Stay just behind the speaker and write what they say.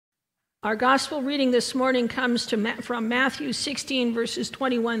Our gospel reading this morning comes from Matthew 16, verses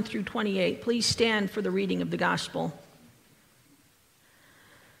 21 through 28. Please stand for the reading of the gospel.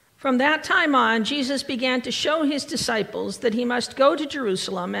 From that time on, Jesus began to show his disciples that he must go to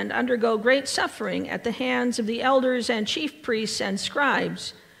Jerusalem and undergo great suffering at the hands of the elders and chief priests and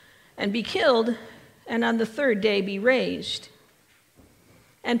scribes, and be killed, and on the third day be raised.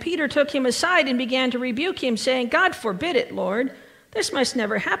 And Peter took him aside and began to rebuke him, saying, "God forbid it, Lord. This must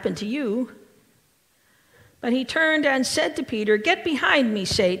never happen to you." But he turned and said to Peter, "Get behind me,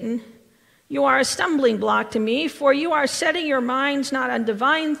 Satan. You are a stumbling block to me, for you are setting your minds not on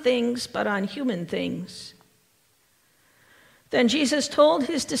divine things, but on human things." Then Jesus told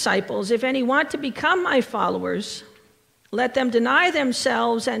his disciples, "If any want to become my followers, let them deny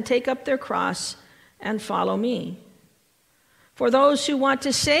themselves and take up their cross and follow me. For those who want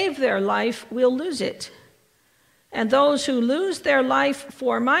to save their life will lose it. And those who lose their life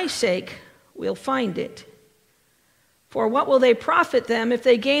for my sake will find it. For what will they profit them if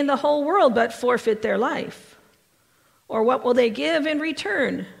they gain the whole world but forfeit their life? Or what will they give in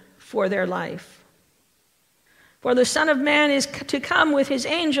return for their life? For the Son of Man is to come with his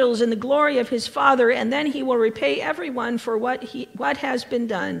angels in the glory of his Father, and then he will repay everyone for what has been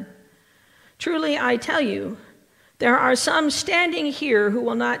done. Truly, I tell you, there are some standing here who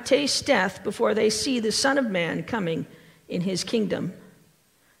will not taste death before they see the Son of Man coming in his kingdom."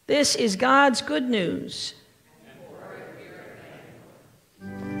 This is God's good news.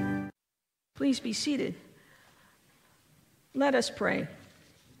 Please be seated. Let us pray.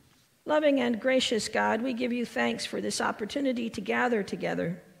 Loving and gracious God, we give you thanks for this opportunity to gather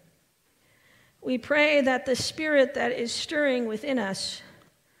together. We pray that the Spirit that is stirring within us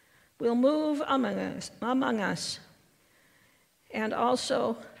will move among us, and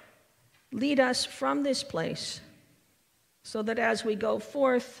also lead us from this place, so that as we go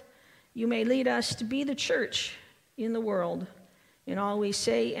forth, you may lead us to be the church in the world, in all we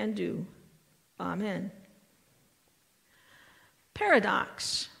say and do. Amen.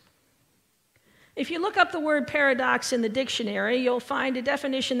 Paradox. If you look up the word paradox in the dictionary, you'll find a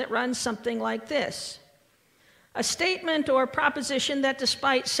definition that runs something like this: a statement or proposition that,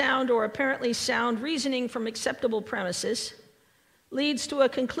 despite sound or apparently sound reasoning from acceptable premises, leads to a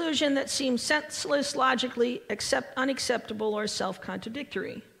conclusion that seems senseless, logically unacceptable, or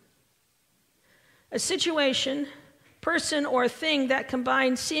self-contradictory. A situation, person, or thing that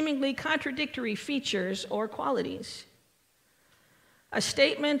combines seemingly contradictory features or qualities. A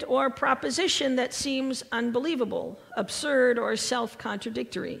statement or proposition that seems unbelievable, absurd, or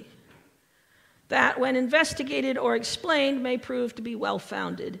self-contradictory, that, when investigated or explained, may prove to be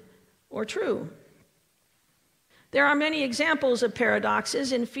well-founded or true. There are many examples of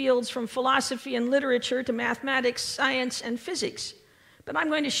paradoxes in fields from philosophy and literature to mathematics, science, and physics, but I'm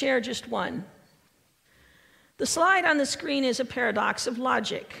going to share just one. The slide on the screen is a paradox of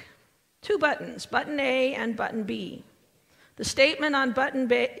logic. Two buttons, button A and button B. The statement on button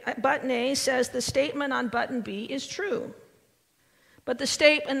A says the statement on button B is true, but the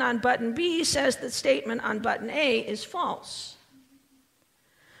statement on button B says the statement on button A is false.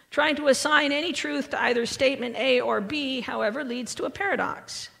 Trying to assign any truth to either statement A or B, however, leads to a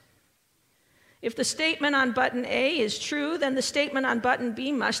paradox. If the statement on button A is true, then the statement on button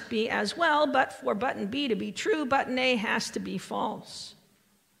B must be as well, but for button B to be true, button A has to be false.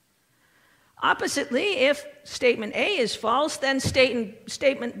 Oppositely, if statement A is false, then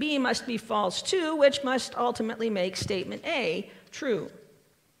statement B must be false too, which must ultimately make statement A true.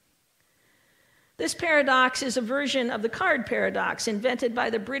 This paradox is a version of the card paradox invented by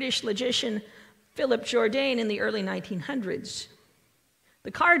the British logician Philip Jourdain in the early 1900s.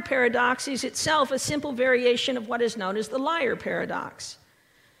 The card paradox is itself a simple variation of what is known as the liar paradox,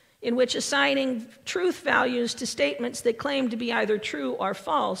 in which assigning truth values to statements that claim to be either true or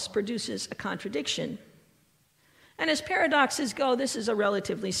false produces a contradiction. And as paradoxes go, this is a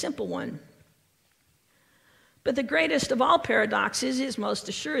relatively simple one. But the greatest of all paradoxes is most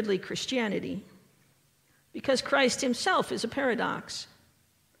assuredly Christianity, because Christ himself is a paradox.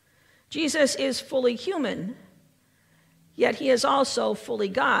 Jesus is fully human, yet he is also fully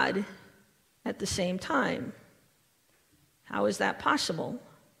God at the same time. How is that possible?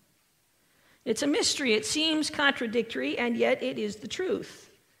 It's a mystery. It seems contradictory, and yet it is the truth.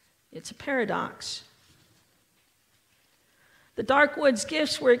 It's a paradox. The Darkwood's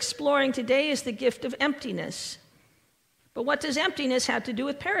gifts we're exploring today is the gift of emptiness. But what does emptiness have to do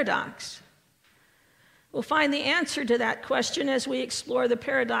with paradox? We'll find the answer to that question as we explore the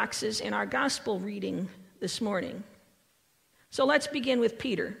paradoxes in our gospel reading this morning. So let's begin with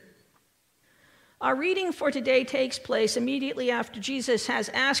Peter. Our reading for today takes place immediately after Jesus has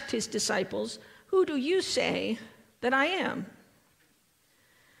asked his disciples, "Who do you say that I am?"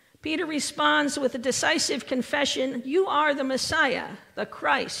 Peter responds with a decisive confession, "You are the Messiah, the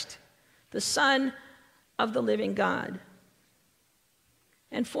Christ, the Son of the living God."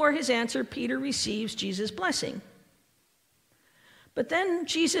 And for his answer, Peter receives Jesus' blessing. But then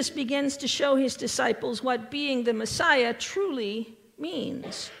Jesus begins to show his disciples what being the Messiah truly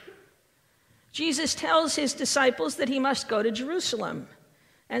means. Jesus tells his disciples that he must go to Jerusalem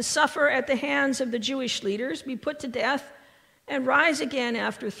and suffer at the hands of the Jewish leaders, be put to death, and rise again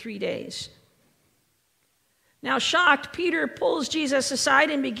after 3 days. Now, shocked, Peter pulls Jesus aside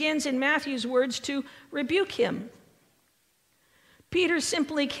and begins, in Matthew's words, to rebuke him. Peter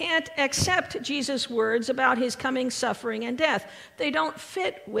simply can't accept Jesus' words about his coming suffering and death. They don't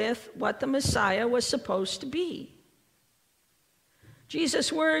fit with what the Messiah was supposed to be.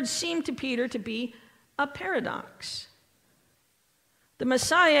 Jesus' words seem to Peter to be a paradox. The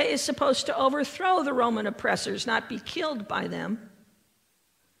Messiah is supposed to overthrow the Roman oppressors, not be killed by them.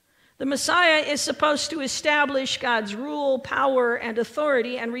 The Messiah is supposed to establish God's rule, power, and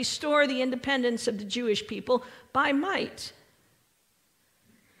authority and restore the independence of the Jewish people by might.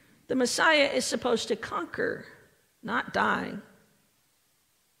 The Messiah is supposed to conquer, not die.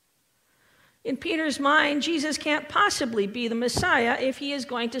 In Peter's mind, Jesus can't possibly be the Messiah if he is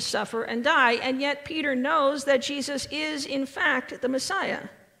going to suffer and die, and yet Peter knows that Jesus is, in fact, the Messiah,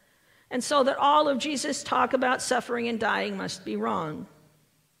 and so that all of Jesus' talk about suffering and dying must be wrong.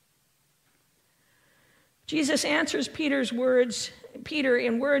 Jesus answers Peter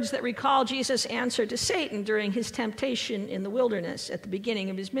in words that recall Jesus' answer to Satan during his temptation in the wilderness at the beginning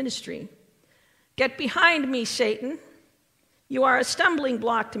of his ministry. "Get behind me, Satan. You are a stumbling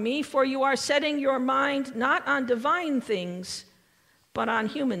block to me, for you are setting your mind not on divine things, but on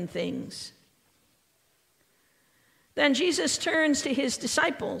human things." Then Jesus turns to his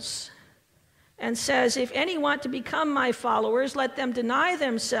disciples and says, "If any want to become my followers, let them deny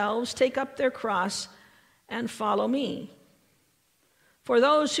themselves, take up their cross, and follow me. For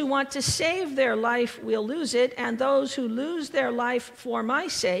those who want to save their life will lose it, and those who lose their life for my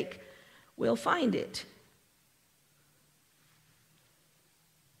sake will find it.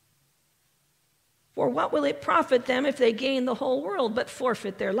 For what will it profit them if they gain the whole world but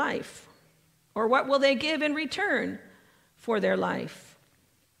forfeit their life? Or what will they give in return for their life?"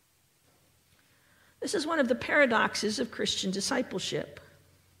 This is one of the paradoxes of Christian discipleship.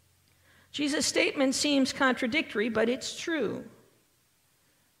 Jesus' statement seems contradictory, but it's true.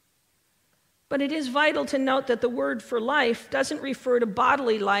 But it is vital to note that the word for life doesn't refer to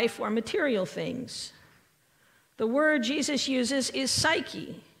bodily life or material things. The word Jesus uses is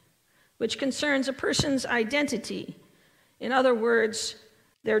psyche, which concerns a person's identity. In other words,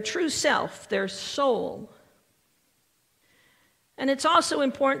 their true self, their soul. And it's also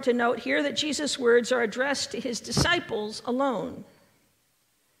important to note here that Jesus' words are addressed to his disciples alone.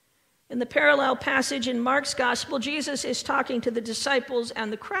 In the parallel passage in Mark's gospel, Jesus is talking to the disciples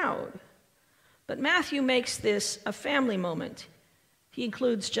and the crowd. But Matthew makes this a family moment. He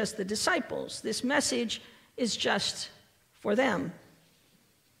includes just the disciples. This message is just for them.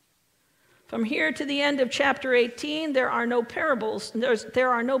 From here to the end of chapter 18, there are no parables, there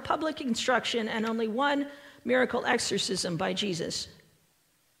are no public instruction, and only one miracle exorcism by Jesus.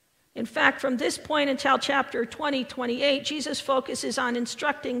 In fact, from this point until chapter 28, Jesus focuses on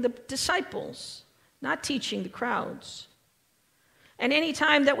instructing the disciples, not teaching the crowds. And any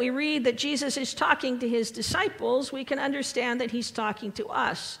time that we read that Jesus is talking to his disciples, we can understand that he's talking to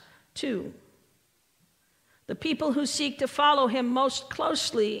us too. The people who seek to follow him most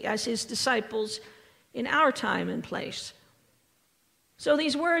closely as his disciples in our time and place. So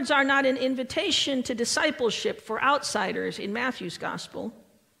these words are not an invitation to discipleship for outsiders in Matthew's gospel.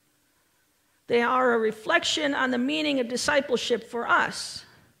 They are a reflection on the meaning of discipleship for us,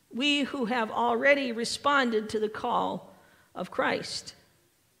 we who have already responded to the call of Christ.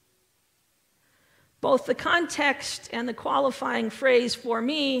 Both the context and the qualifying phrase, "for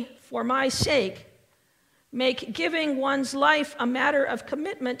me, for my sake," make giving one's life a matter of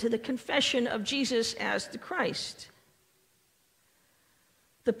commitment to the confession of Jesus as the Christ.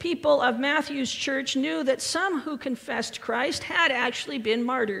 The people of Matthew's church knew that some who confessed Christ had actually been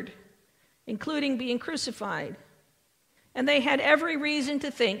martyred, including being crucified. And they had every reason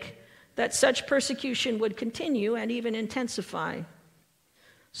to think that such persecution would continue and even intensify.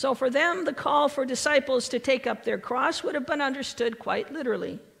 So for them, the call for disciples to take up their cross would have been understood quite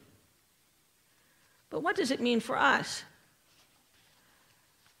literally. But what does it mean for us?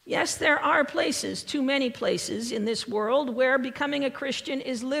 Yes, there are places, too many places in this world, where becoming a Christian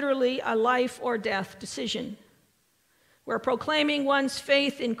is literally a life or death decision, where proclaiming one's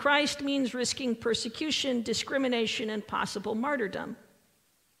faith in Christ means risking persecution, discrimination, and possible martyrdom.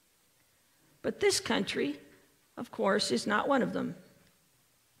 But this country, of course, is not one of them.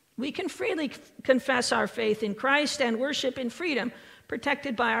 We can freely confess our faith in Christ and worship in freedom,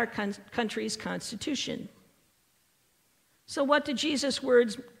 protected by our country's constitution. So what do Jesus'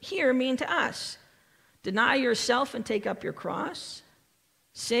 words here mean to us? Deny yourself and take up your cross?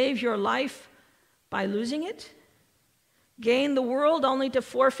 Save your life by losing it? Gain the world only to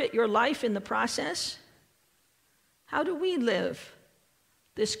forfeit your life in the process? How do we live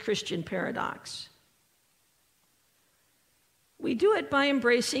this Christian paradox? We do it by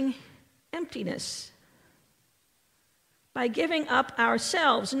embracing emptiness, by giving up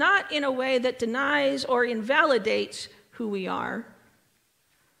ourselves, not in a way that denies or invalidates who we are,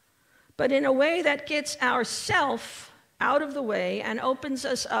 but in a way that gets ourself out of the way and opens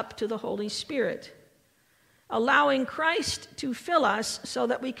us up to the Holy Spirit, allowing Christ to fill us so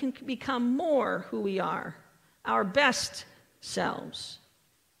that we can become more who we are, our best selves.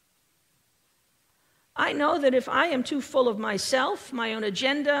 I know that if I am too full of myself, my own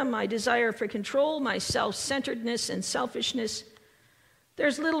agenda, my desire for control, my self-centeredness and selfishness,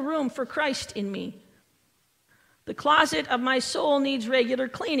 there's little room for Christ in me. The closet of my soul needs regular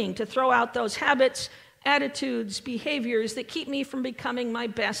cleaning to throw out those habits, attitudes, behaviors that keep me from becoming my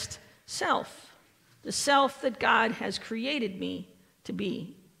best self, the self that God has created me to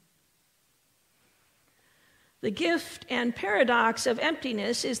be. The gift and paradox of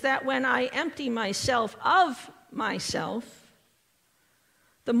emptiness is that when I empty myself of myself,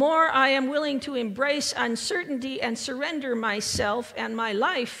 the more I am willing to embrace uncertainty and surrender myself and my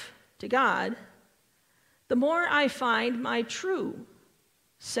life to God, the more I find my true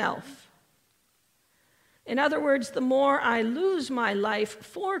self. In other words, the more I lose my life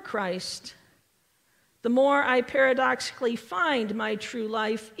for Christ, the more I paradoxically find my true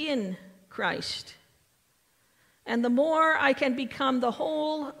life in Christ. And the more I can become the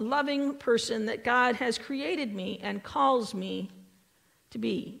whole loving person that God has created me and calls me to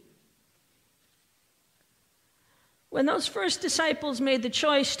be. When those first disciples made the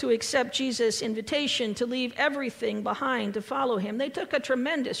choice to accept Jesus' invitation to leave everything behind to follow him, they took a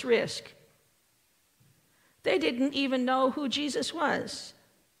tremendous risk. They didn't even know who Jesus was.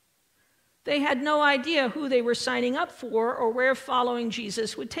 They had no idea who they were signing up for or where following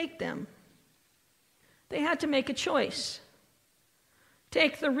Jesus would take them. They had to make a choice.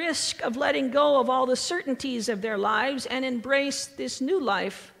 Take the risk of letting go of all the certainties of their lives and embrace this new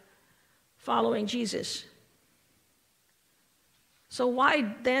life following Jesus. So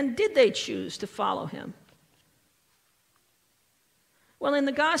why then did they choose to follow him? Well, in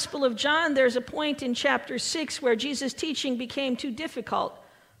the Gospel of John, there's a point in chapter 6 where Jesus' teaching became too difficult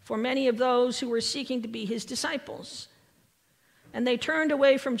for many of those who were seeking to be his disciples. And they turned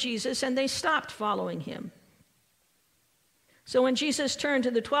away from Jesus and they stopped following him. So when Jesus turned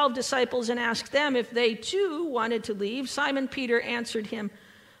to the 12 disciples and asked them if they too wanted to leave, Simon Peter answered him,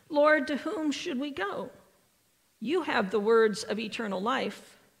 "Lord, to whom should we go? You have the words of eternal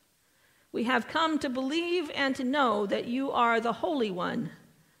life. We have come to believe and to know that you are the Holy One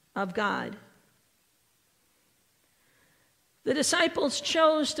of God." The disciples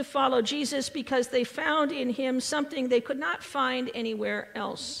chose to follow Jesus because they found in him something they could not find anywhere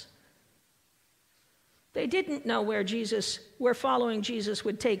else. They didn't know where following Jesus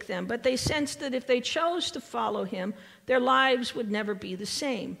would take them, but they sensed that if they chose to follow him, their lives would never be the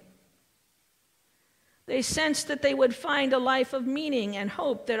same. They sensed that they would find a life of meaning and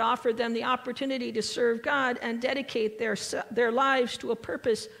hope that offered them the opportunity to serve God and dedicate their lives to a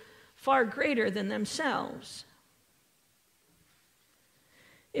purpose far greater than themselves.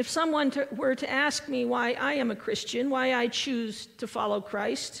 If someone were to ask me why I am a Christian, why I choose to follow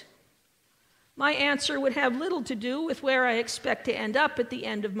Christ, my answer would have little to do with where I expect to end up at the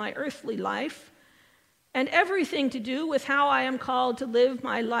end of my earthly life, and everything to do with how I am called to live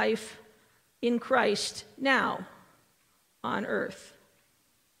my life in Christ now on earth.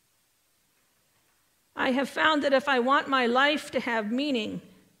 I have found that if I want my life to have meaning,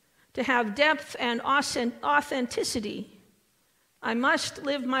 to have depth and authenticity, I must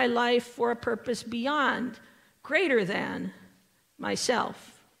live my life for a purpose beyond, greater than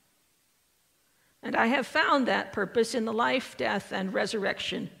myself. And I have found that purpose in the life, death, and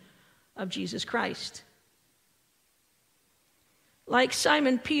resurrection of Jesus Christ. Like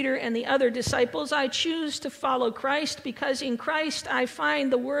Simon Peter and the other disciples, I choose to follow Christ because in Christ I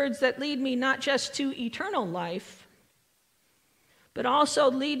find the words that lead me not just to eternal life, but also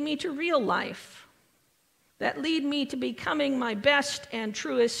lead me to real life, that lead me to becoming my best and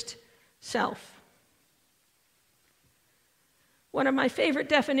truest self. One of my favorite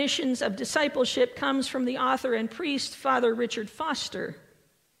definitions of discipleship comes from the author and priest, Father Richard Foster.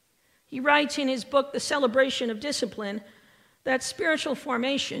 He writes in his book, The Celebration of Discipline, that spiritual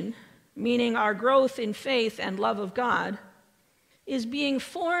formation, meaning our growth in faith and love of God, is being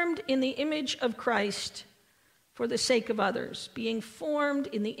formed in the image of Christ for the sake of others. Being formed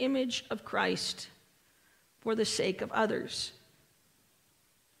in the image of Christ for the sake of others.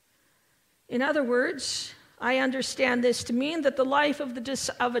 In other words, I understand this to mean that the life of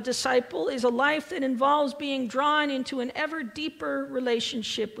a disciple is a life that involves being drawn into an ever deeper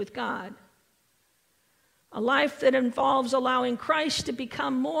relationship with God. A life that involves allowing Christ to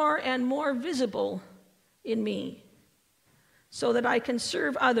become more and more visible in me, so that I can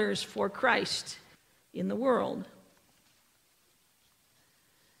serve others for Christ in the world.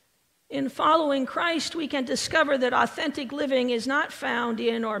 In following Christ, we can discover that authentic living is not found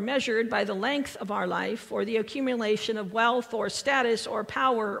in or measured by the length of our life or the accumulation of wealth or status or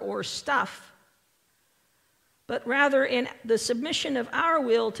power or stuff, but rather in the submission of our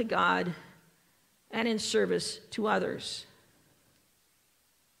will to God and in service to others.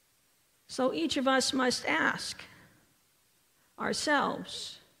 So each of us must ask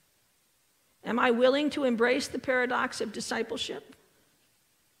ourselves, am I willing to embrace the paradox of discipleship?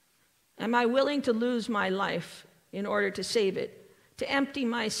 Am I willing to lose my life in order to save it, to empty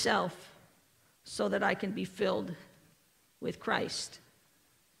myself so that I can be filled with Christ?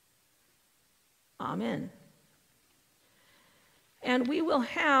 Amen. And we will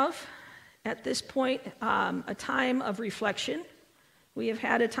have, at this point, a time of reflection. We have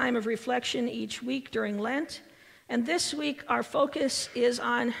had a time of reflection each week during Lent. And this week, our focus is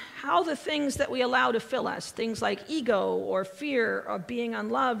on how the things that we allow to fill us, things like ego or fear of being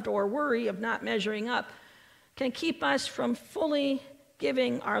unloved or worry of not measuring up, can keep us from fully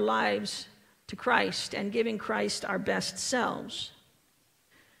giving our lives to Christ and giving Christ our best selves.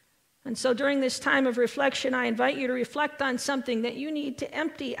 And so during this time of reflection, I invite you to reflect on something that you need to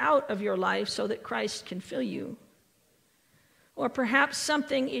empty out of your life so that Christ can fill you. Or perhaps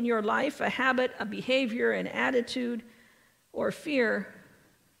something in your life, a habit, a behavior, an attitude, or fear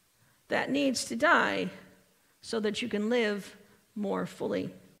that needs to die so that you can live more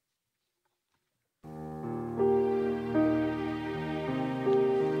fully.